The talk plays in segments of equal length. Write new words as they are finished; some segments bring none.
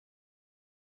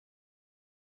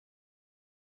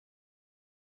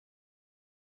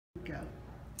Go.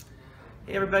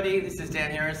 Hey everybody, this is Dan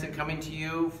Harrison coming to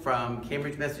you from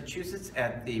Cambridge, Massachusetts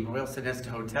at the Royal Sonesta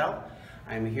Hotel.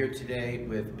 I'm here today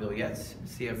with Bill Yetz,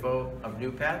 CFO of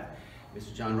NewPath,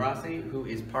 Mr. John Rossi, who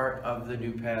is part of the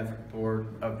NewPath Board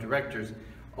of Directors,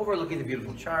 overlooking the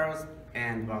beautiful Charles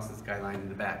and Boston skyline in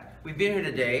the back. We've been here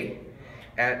today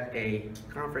at a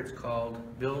conference called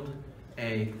Build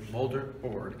a Bolder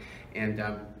Board, and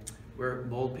we're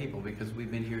bold people because we've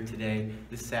been here today,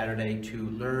 this Saturday, to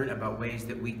learn about ways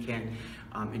that we can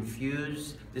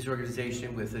infuse this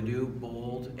organization with a new,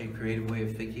 bold, and creative way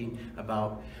of thinking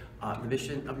about the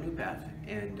mission of NewPath.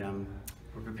 And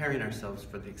we're preparing ourselves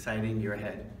for the exciting year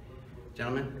ahead.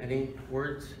 Gentlemen, any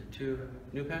words to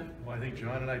NewPath? Well, I think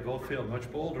John and I both feel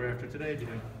much bolder after today,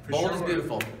 Dan. Bold is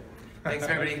beautiful. Thanks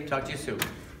everybody, talk to you soon.